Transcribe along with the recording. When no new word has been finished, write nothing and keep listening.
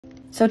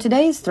So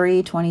today's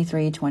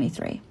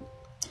 3/23/23.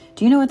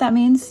 Do you know what that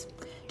means?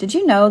 Did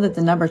you know that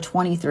the number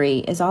 23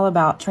 is all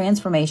about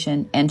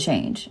transformation and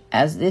change,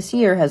 as this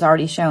year has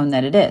already shown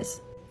that it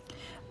is?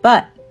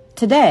 But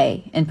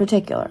today, in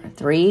particular,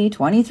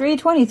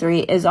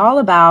 3/23/23 is all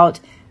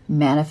about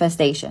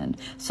manifestation.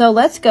 So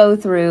let's go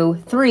through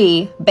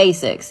 3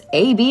 basics,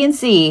 A, B, and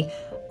C,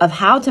 of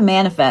how to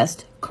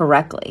manifest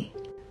correctly.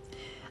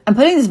 I'm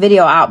putting this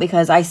video out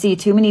because I see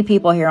too many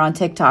people here on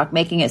TikTok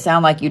making it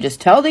sound like you just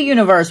tell the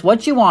universe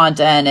what you want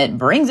and it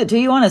brings it to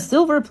you on a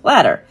silver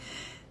platter.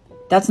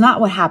 That's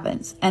not what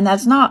happens, and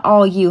that's not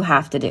all you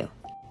have to do.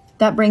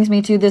 That brings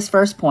me to this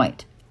first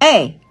point.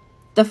 A,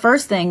 the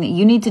first thing that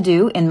you need to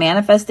do in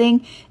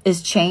manifesting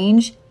is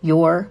change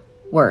your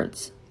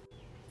words.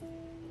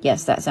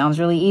 Yes, that sounds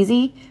really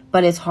easy,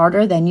 but it's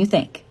harder than you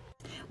think.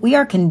 We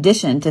are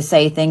conditioned to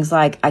say things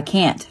like, I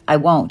can't, I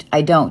won't,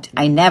 I don't,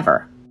 I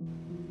never.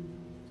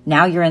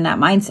 Now you're in that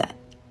mindset.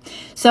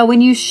 So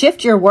when you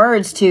shift your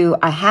words to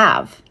I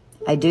have,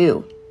 I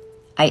do,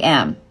 I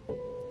am,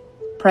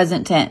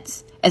 present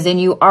tense, as in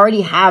you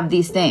already have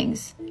these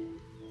things,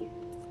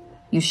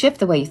 you shift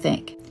the way you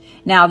think.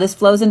 Now this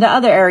flows into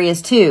other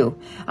areas too.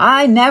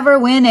 I never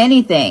win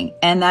anything.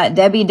 And that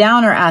Debbie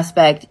Downer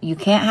aspect, you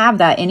can't have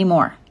that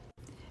anymore.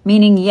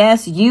 Meaning,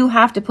 yes, you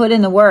have to put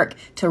in the work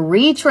to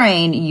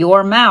retrain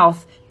your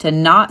mouth to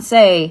not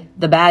say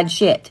the bad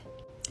shit.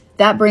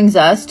 That brings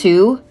us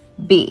to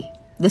B,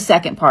 the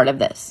second part of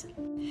this.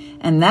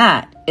 And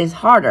that is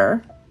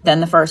harder than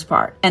the first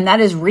part. And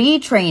that is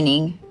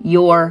retraining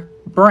your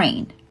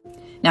brain.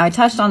 Now, I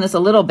touched on this a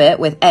little bit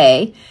with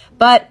A,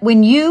 but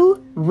when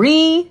you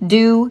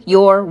redo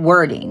your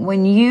wording,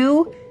 when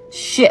you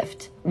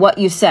shift what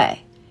you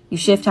say, you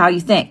shift how you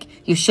think,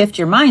 you shift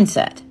your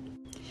mindset.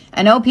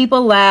 I know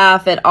people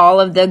laugh at all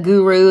of the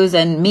gurus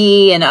and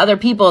me and other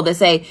people that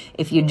say,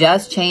 if you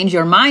just change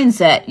your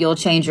mindset, you'll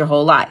change your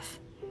whole life.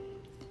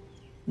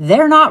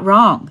 They're not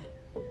wrong.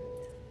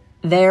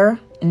 They're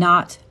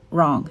not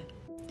wrong.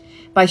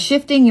 By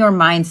shifting your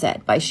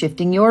mindset, by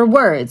shifting your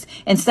words,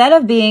 instead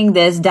of being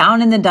this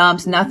down in the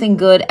dumps, nothing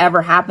good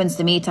ever happens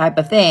to me type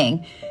of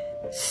thing,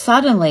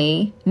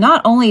 suddenly,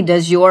 not only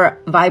does your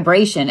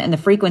vibration and the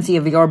frequency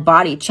of your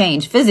body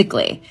change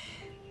physically,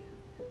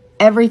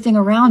 everything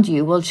around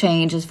you will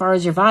change as far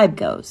as your vibe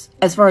goes,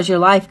 as far as your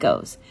life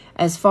goes,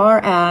 as far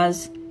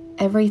as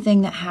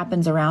everything that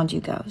happens around you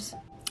goes.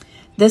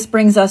 This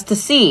brings us to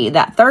C,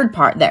 that third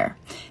part there.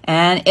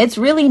 And it's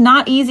really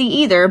not easy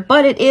either,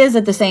 but it is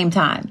at the same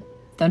time.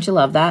 Don't you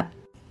love that?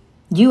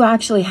 You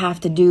actually have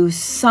to do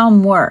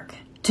some work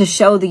to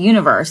show the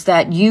universe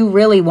that you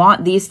really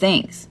want these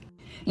things.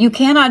 You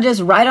cannot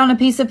just write on a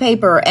piece of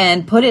paper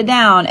and put it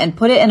down and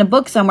put it in a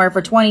book somewhere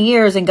for 20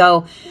 years and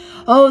go,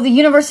 oh, the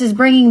universe is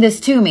bringing this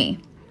to me,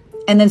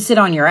 and then sit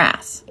on your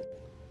ass.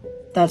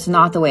 That's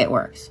not the way it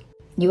works.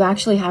 You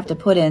actually have to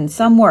put in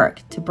some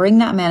work to bring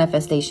that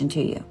manifestation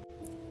to you.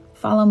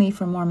 Follow me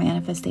for more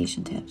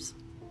manifestation tips.